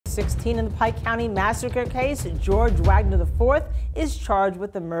16 in the Pike County Massacre case, George Wagner IV is charged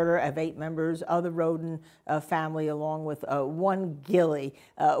with the murder of 8 members of the Roden family, along with one Gilly,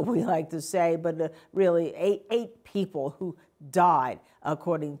 we like to say, but really eight people who died,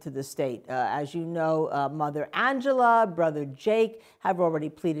 according to the state. As you know, Mother Angela, Brother Jake have already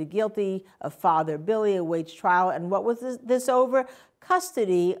pleaded guilty. Father Billy awaits trial. And what was this over?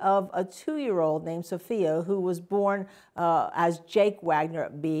 Custody of a 2-year-old named Sophia, who was born as Jake Wagner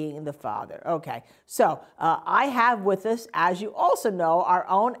being the father. Okay, so I have with us, as you also know, our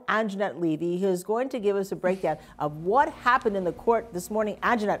own Angenette Levy, who is going to give us a breakdown of what happened in the court this morning.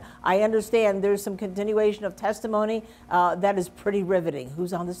 Angenette, I understand there's some continuation of testimony that is pretty riveting.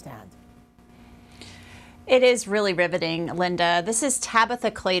 Who's on the stand? It is really riveting, Linda. This is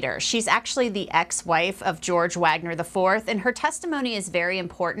Tabitha Clater. She's actually the ex-wife of George Wagner IV, and her testimony is very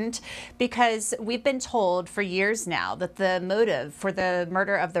important because we've been told for years now that the motive for the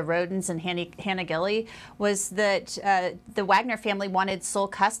murder of the Rodens and Hannah Gilly was that the Wagner family wanted sole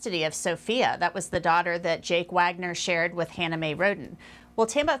custody of Sophia. That was the daughter that Jake Wagner shared with Hannah Mae Roden. Well,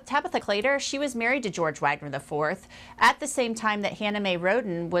 Tabitha Clater, she was married to George Wagner IV at the same time that Hannah Mae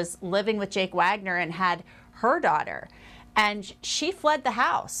Roden was living with Jake Wagner and had her daughter. And she fled the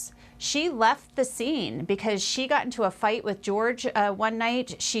house. She left the scene because she got into a fight with George one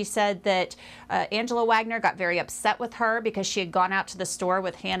night. She said that Angela Wagner got very upset with her because she had gone out to the store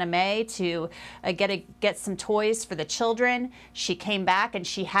with Hannah Mae to get some toys for the children. She came back and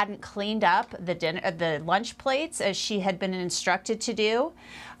she hadn't cleaned up the lunch plates as she had been instructed to do.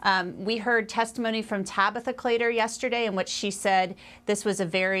 We heard testimony from Tabitha Clater yesterday in which she said this was a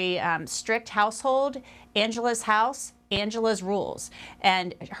very strict household. Angela's house, Angela's rules,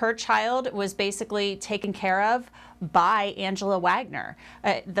 and her child was basically taken care of by Angela Wagner.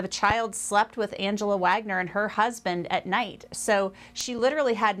 The child slept with Angela Wagner and her husband at night, so she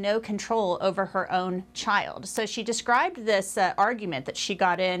literally had no control over her own child. So she described this argument that she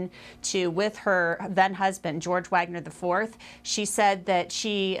got into with her then husband, George Wagner IV. She said that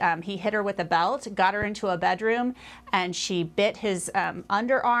he hit her with a belt, got her into a bedroom, and she bit his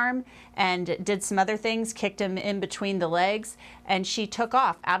underarm and did some other things, kicked him in between the legs, and she took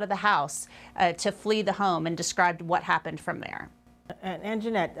off out of the house to flee the home and described what happened from there. And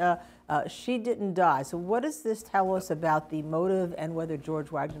Angenette, she didn't die. So what does this tell us about the motive and whether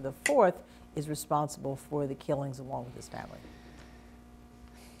George Wagner IV is responsible for the killings along with his family?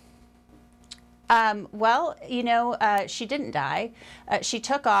 Well, you know, she didn't die. She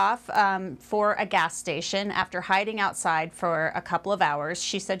took off for a gas station after hiding outside for a couple of hours.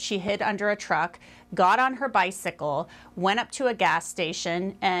 She said she hid under a truck, got on her bicycle, went up to a gas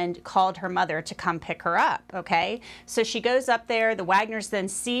station, and called her mother to come pick her up, okay? So she goes up there. The Wagners then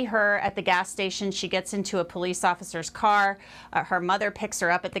see her at the gas station. She gets into a police officer's car. Her mother picks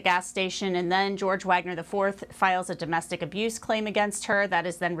her up at the gas station, and then George Wagner IV files a domestic abuse claim against her. That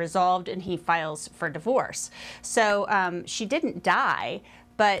is then resolved, and he files for divorce. So she didn't die,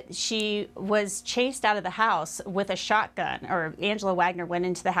 but she was chased out of the house with a shotgun, or Angela Wagner went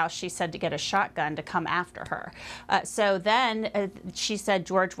into the house, she said, to get a shotgun to come after her. So then she said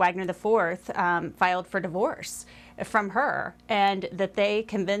George Wagner IV filed for divorce from her, and that they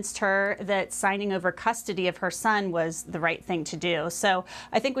convinced her that signing over custody of her son was the right thing to do. So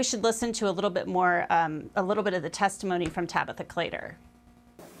I think we should listen to a little bit more, a little bit of the testimony from Tabitha Clater.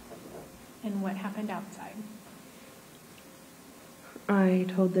 And what happened outside? I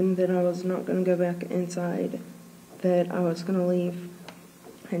told them that I was not going to go back inside, that I was going to leave,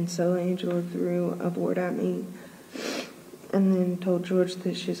 and so Angela threw a board at me and then told George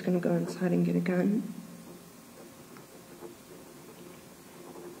that she's going to go inside and get a gun.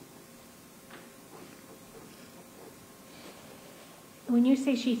 When you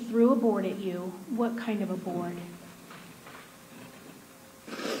say she threw a board at you, what kind of a board?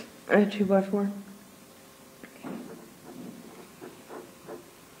 A 2x4.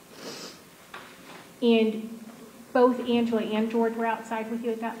 And both Angela and George were outside with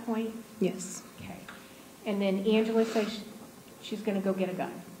you at that point? Yes. Okay. And then Angela says she's going to go get a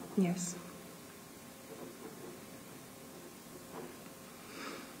gun? Yes.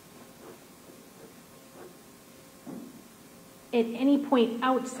 At any point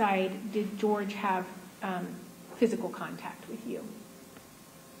outside, did George have physical contact with you?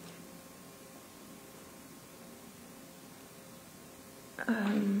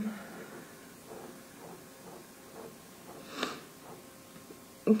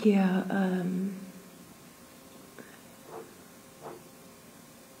 Yeah,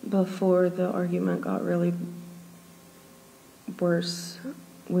 before the argument got really worse,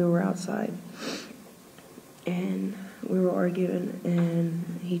 we were outside, and we were arguing,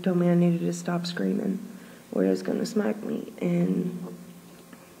 and he told me I needed to stop screaming or he was going to smack me. And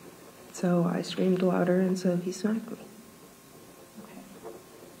so I screamed louder, and so he smacked me.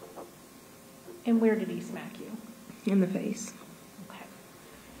 Okay. And where did he smack you? In the face.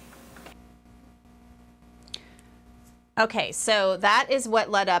 Okay, so that is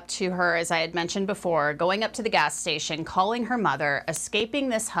what led up to her, as I had mentioned before, going up to the gas station, calling her mother, escaping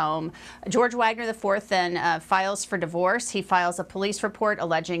this home. George Wagner IV then files for divorce. He files a police report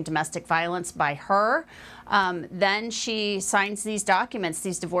alleging domestic violence by her. Then she signs these documents,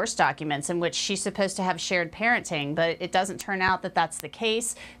 these divorce documents, in which she's supposed to have shared parenting, but it doesn't turn out that that's the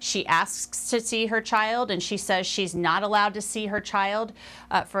case. She asks to see her child, and she says she's not allowed to see her child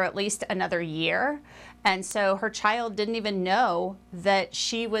for at least another year. And so her child didn't even know that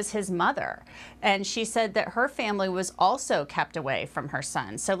she was his mother. And she said that her family was also kept away from her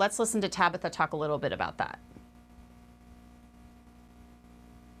son. So let's listen to Tabitha talk a little bit about that.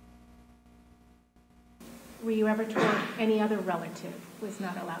 Were you ever told any other relative was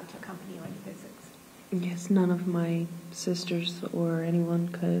not allowed to accompany you on visits? Yes, none of my sisters or anyone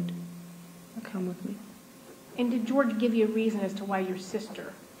could come with me. And did George give you a reason as to why your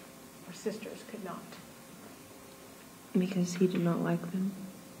sister or sisters could not? Because he did not like them.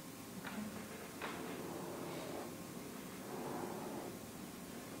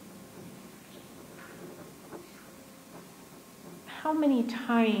 How many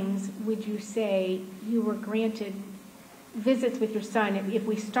times would you say you were granted visits with your son? If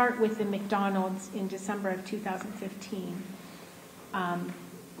we start with the McDonald's in December of 2015,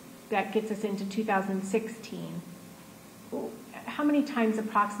 that gets us into 2016. How many times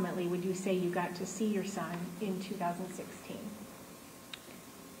approximately would you say you got to see your son in 2016?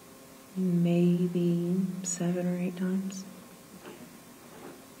 Maybe 7 or 8 times.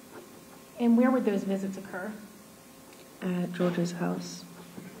 And where would those visits occur? At George's house.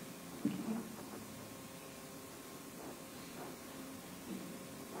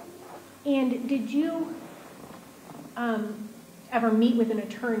 And did you ever meet with an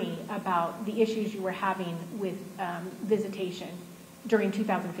attorney about the issues you were having with visitation during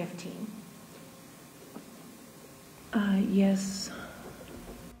 2015? Yes.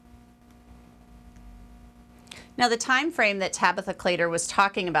 Now, the time frame that Tabitha Claytor was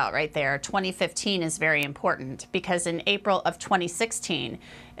talking about right there, 2015, is very important because in April of 2016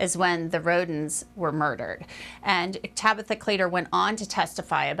 is when the Rodens were murdered. And Tabitha Claytor went on to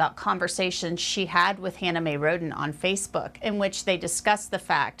testify about conversations she had with Hannah Mae Roden on Facebook, in which they discussed the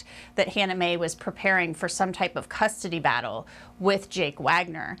fact that Hannah Mae was preparing for some type of custody battle with Jake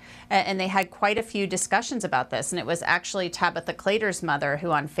Wagner. And they had quite a few discussions about this. And it was actually Tabitha Claytor's mother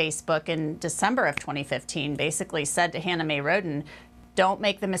who on Facebook in December of 2015 basically said to Hannah Mae Roden, "Don't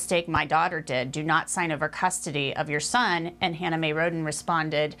make the mistake my daughter did. Do not sign over custody of your son." And Hannah Mae Roden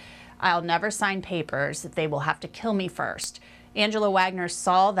responded, "I'll never sign papers. They will have to kill me first." Angela Wagner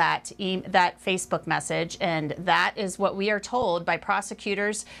saw that Facebook message, and that is what we are told by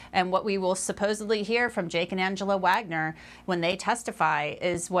prosecutors, and what we will supposedly hear from Jake and Angela Wagner when they testify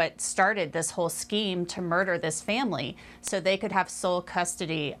is what started this whole scheme to murder this family so they could have sole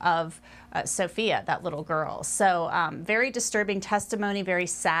custody of Sophia, that little girl. So very disturbing testimony, very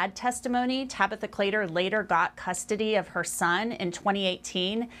sad testimony. Tabitha Claytor later got custody of her son in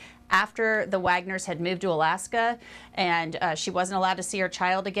 2018 after the Wagners had moved to Alaska, and she wasn't allowed to see her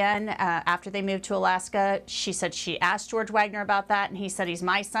child again after they moved to Alaska. She said she asked George Wagner about that, and he said, "He's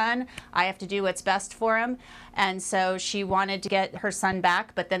my son. I have to do what's best for him." And so she wanted to get her son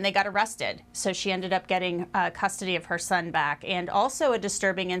back, but then they got arrested. So she ended up getting custody of her son back. And also a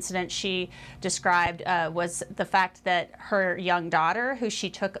disturbing incident she described was the fact that her young daughter, who she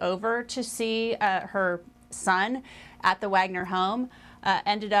took over to see her son at the Wagner home,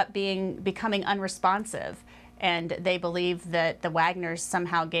 ended up becoming unresponsive. And they believe that the Wagners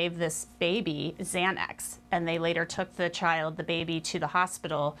somehow gave this baby Xanax, and they later took the baby to the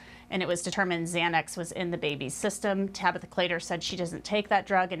hospital, and it was determined Xanax was in the baby's system. Tabitha Claytor said she doesn't take that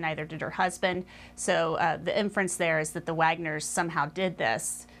drug, and neither did her husband. So the inference there is that the Wagners somehow did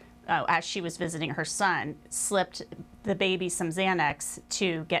this as she was visiting her son, slipped the baby some Xanax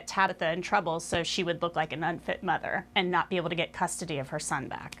to get Tabitha in trouble so she would look like an unfit mother and not be able to get custody of her son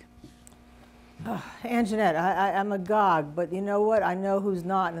back. Angenette, I'm agog, but you know what? I know who's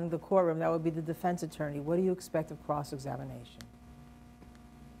not in the courtroom. That would be the defense attorney. What do you expect of cross-examination?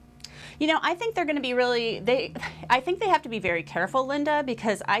 You know, I think they're going to be I think they have to be very careful, Linda,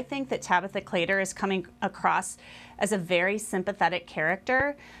 because I think that Tabitha Claytor is coming across as a very sympathetic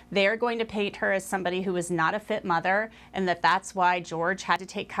character. They're going to paint her as somebody who was not a fit mother, and that's why George had to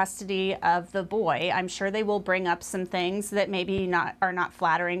take custody of the boy. I'm sure they will bring up some things that maybe are not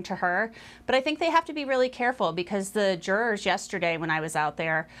flattering to her, but I think they have to be really careful, because the jurors yesterday when I was out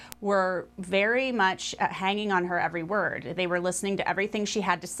there were very much hanging on her every word. They were listening to everything she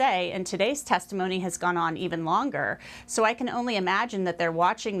had to say, and today's testimony has gone on even longer. So I can only imagine that they're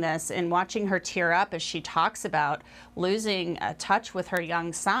watching this and watching her tear up as she talks about losing touch with her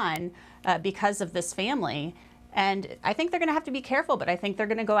young son because of this family. And I think they're going to have to be careful, but I think they're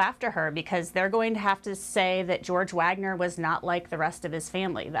going to go after her, because they're going to have to say that George Wagner was not like the rest of his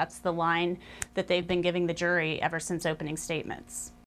family. That's the line that they've been giving the jury ever since opening statements.